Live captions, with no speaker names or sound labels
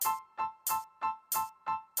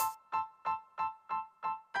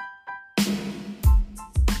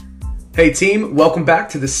Hey team, welcome back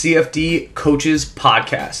to the CFD Coaches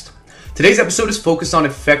Podcast. Today's episode is focused on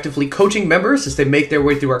effectively coaching members as they make their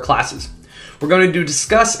way through our classes. We're going to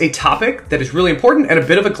discuss a topic that is really important and a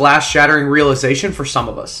bit of a glass-shattering realization for some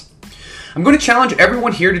of us. I'm going to challenge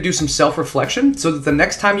everyone here to do some self-reflection so that the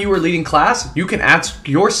next time you are leading class, you can ask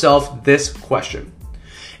yourself this question.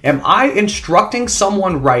 Am I instructing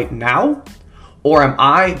someone right now, or am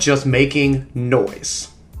I just making noise?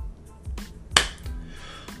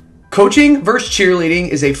 Coaching versus cheerleading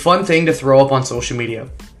is a fun thing to throw up on social media.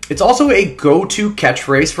 It's also a go-to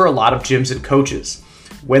catchphrase for a lot of gyms and coaches.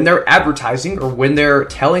 When they're advertising or when they're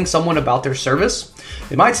telling someone about their service,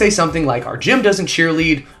 they might say something like, "Our gym doesn't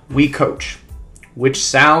cheerlead, we coach," which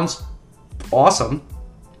sounds awesome.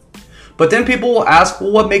 But then people will ask,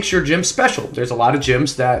 well, what makes your gym special? There's a lot of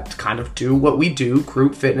gyms that kind of do what we do,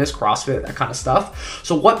 group fitness, CrossFit, that kind of stuff.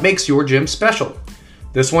 So what makes your gym special?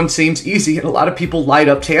 This one seems easy, and a lot of people light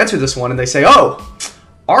up to answer this one, and they say, oh,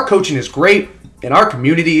 our coaching is great, and our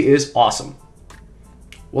community is awesome.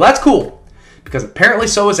 Well, that's cool, because apparently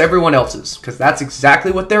so is everyone else's, because that's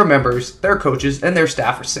exactly what their members, their coaches, and their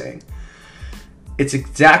staff are saying. It's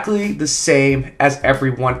exactly the same as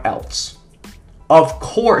everyone else. Of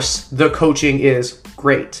course, the coaching is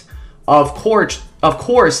great. Of course,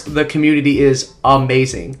 the community is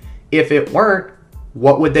amazing. If it weren't,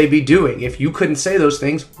 what would they be doing? If you couldn't say those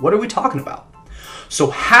things, what are we talking about? So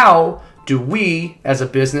how do we, as a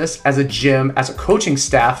business, as a gym, as a coaching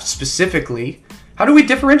staff specifically, how do we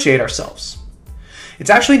differentiate ourselves? It's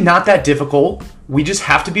actually not that difficult. We just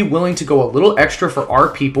have to be willing to go a little extra for our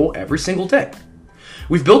people every single day.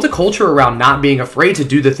 We've built a culture around not being afraid to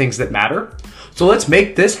do the things that matter. So let's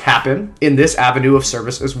make this happen in this avenue of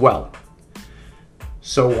service as well.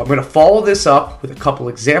 So I'm going to follow this up with a couple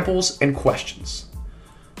examples and questions.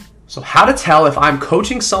 So how to tell if I'm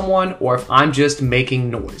coaching someone or if I'm just making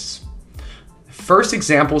noise. First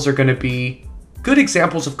examples are going to be good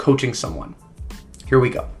examples of coaching someone. Here we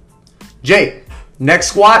go. Jake, next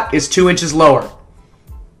squat is 2 inches lower.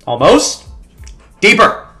 Almost.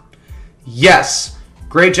 Deeper. Yes.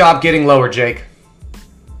 Great job getting lower, Jake.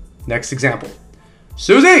 Next example.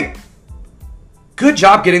 Susie, good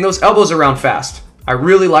job getting those elbows around fast. I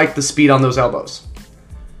really like the speed on those elbows.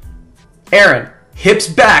 Aaron, hips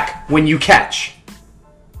back when you catch.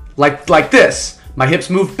 Like this. My hips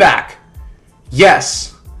move back.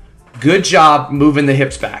 Yes. Good job moving the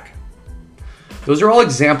hips back. Those are all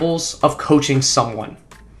examples of coaching someone.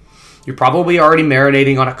 You're probably already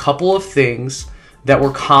marinating on a couple of things that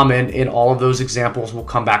were common in all of those examples. We'll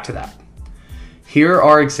come back to that. Here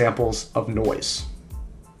are examples of noise.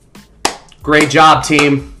 Great job,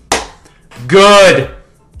 team. Good.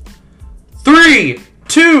 3,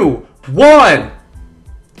 2, 1.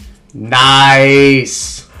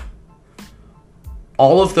 Nice.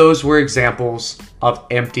 All of those were examples of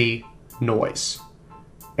empty noise.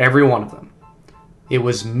 Every one of them. It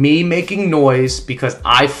was me making noise because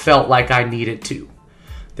I felt like I needed to.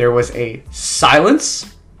 There was a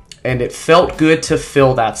silence, and it felt good to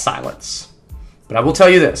fill that silence. But I will tell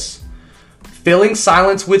you this. Filling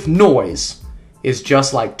silence with noise is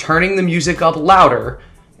just like turning the music up louder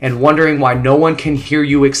and wondering why no one can hear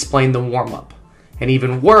you explain the warm-up. And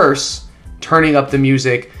even worse, turning up the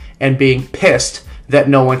music and being pissed that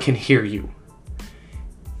no one can hear you.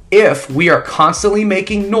 If we are constantly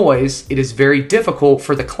making noise, it is very difficult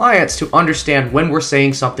for the clients to understand when we're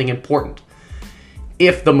saying something important.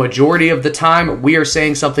 If the majority of the time we are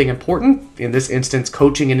saying something important, in this instance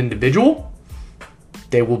coaching an individual,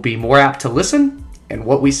 they will be more apt to listen, and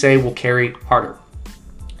what we say will carry harder.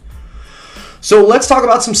 So let's talk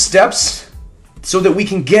about some steps so that we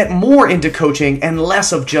can get more into coaching and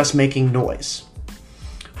less of just making noise.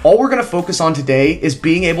 All we're going to focus on today is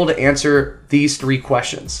being able to answer these 3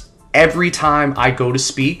 questions. Every time I go to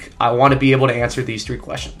speak, I want to be able to answer these 3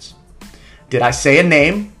 questions. Did I say a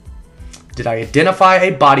name? Did I identify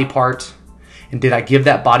a body part? And did I give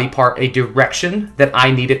that body part a direction that I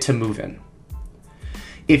need it to move in?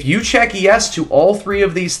 If you check yes to all 3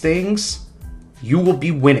 of these things, you will be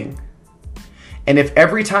winning. And if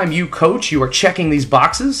every time you coach, you are checking these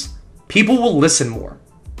boxes, people will listen more.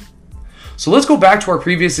 So let's go back to our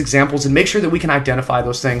previous examples and make sure that we can identify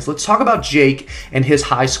those things. Let's talk about Jake and his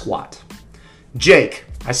high squat. Jake,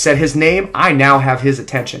 I said his name, I now have his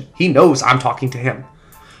attention. He knows I'm talking to him.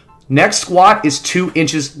 Next squat is 2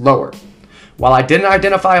 inches lower. While I didn't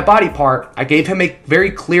identify a body part, I gave him a very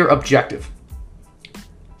clear objective.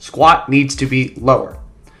 Squat needs to be lower.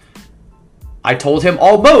 I told him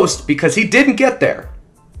almost because he didn't get there.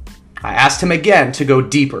 I asked him again to go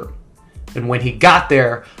deeper. And when he got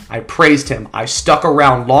there, I praised him. I stuck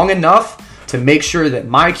around long enough to make sure that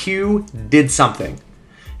my cue did something.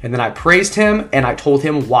 And then I praised him and I told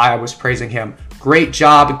him why I was praising him. Great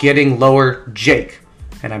job getting lower, Jake.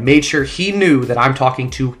 And I made sure he knew that I'm talking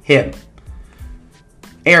to him.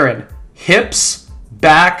 Aaron, hips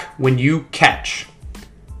back when you catch.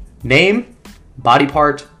 Name, body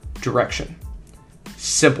part, direction.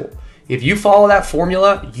 Simple. If you follow that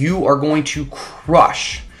formula, you are going to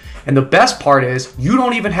crush. And the best part is you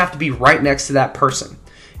don't even have to be right next to that person.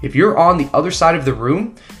 If you're on the other side of the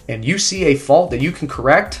room and you see a fault that you can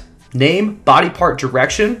correct, name, body part,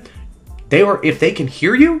 direction, if they can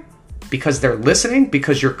hear you because they're listening,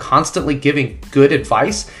 because you're constantly giving good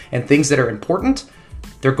advice and things that are important,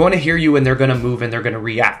 they're going to hear you and they're going to move and they're going to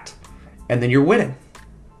react. And then you're winning.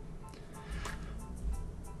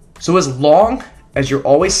 So as long as you're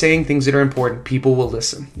always saying things that are important, people will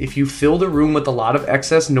listen. If you fill the room with a lot of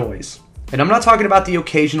excess noise, and I'm not talking about the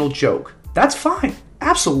occasional joke, that's fine.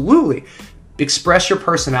 Absolutely. Express your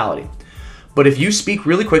personality. But if you speak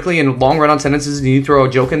really quickly in long run-on sentences and you throw a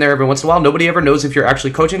joke in there every once in a while, nobody ever knows if you're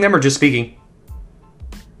actually coaching them or just speaking.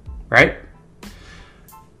 Right?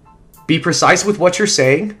 Be precise with what you're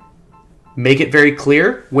saying. Make it very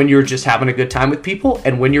clear when you're just having a good time with people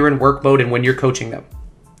and when you're in work mode and when you're coaching them.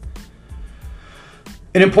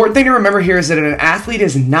 An important thing to remember here is that an athlete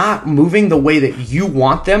is not moving the way that you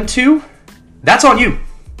want them to. That's on you.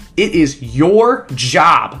 It is your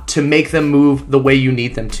job to make them move the way you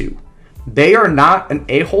need them to. They are not an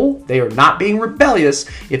a-hole. They are not being rebellious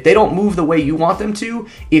if they don't move the way you want them to,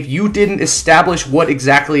 if you didn't establish what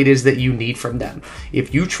exactly it is that you need from them.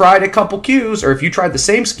 If you tried a couple cues, or if you tried the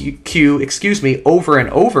same cue, over and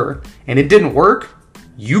over, and it didn't work,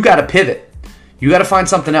 you got to pivot. You got to find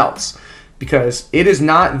something else, because it is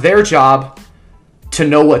not their job to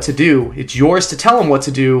know what to do. It's yours to tell them what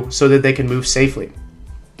to do so that they can move safely.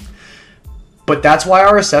 But that's why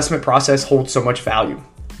our assessment process holds so much value.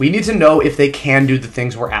 We need to know if they can do the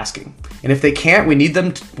things we're asking. And if they can't, we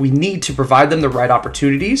need to provide them the right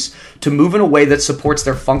opportunities to move in a way that supports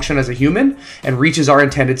their function as a human and reaches our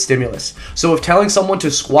intended stimulus. So if telling someone to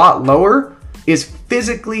squat lower is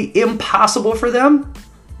physically impossible for them,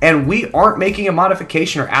 and we aren't making a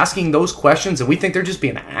modification or asking those questions, and we think they're just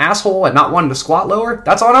being an asshole and not wanting to squat lower,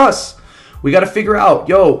 that's on us. We got to figure out,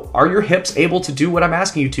 are your hips able to do what I'm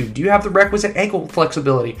asking you to? Do you have the requisite ankle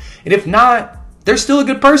flexibility? And if not, they're still a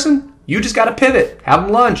good person. You just got to pivot, have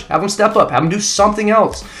them lunge, have them step up, have them do something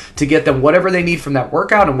else to get them whatever they need from that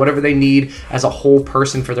workout and whatever they need as a whole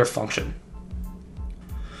person for their function.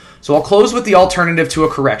 So I'll close with the alternative to a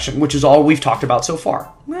correction, which is all we've talked about so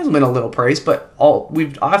far. There's been a little praise, but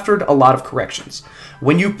we've offered a lot of corrections.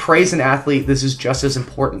 When you praise an athlete, this is just as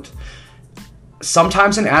important.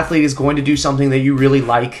 Sometimes an athlete is going to do something that you really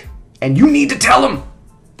like, and you need to tell them.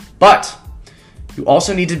 But you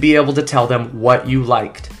also need to be able to tell them what you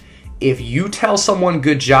liked. If you tell someone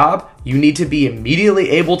good job, you need to be immediately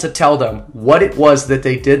able to tell them what it was that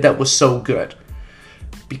they did that was so good.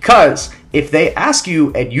 Because if they ask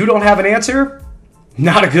you and you don't have an answer,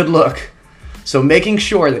 not a good look. So making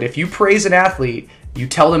sure that if you praise an athlete, you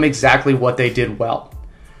tell them exactly what they did well.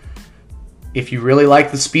 If you really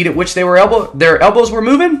like the speed at which their elbows were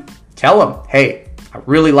moving, tell them, hey, I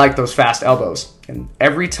really like those fast elbows. And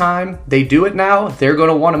every time they do it now, they're going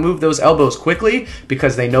to want to move those elbows quickly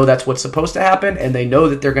because they know that's what's supposed to happen, and they know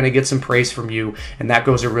that they're going to get some praise from you, and that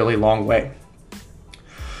goes a really long way.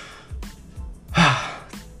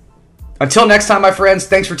 Until next time, my friends,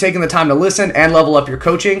 thanks for taking the time to listen and level up your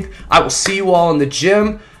coaching. I will see you all in the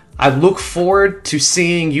gym. I look forward to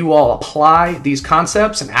seeing you all apply these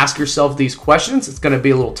concepts and ask yourself these questions. It's going to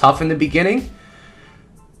be a little tough in the beginning.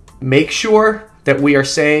 Make sure that we are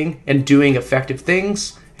saying and doing effective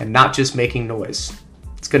things and not just making noise.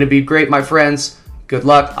 It's going to be great, my friends. Good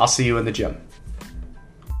luck. I'll see you in the gym.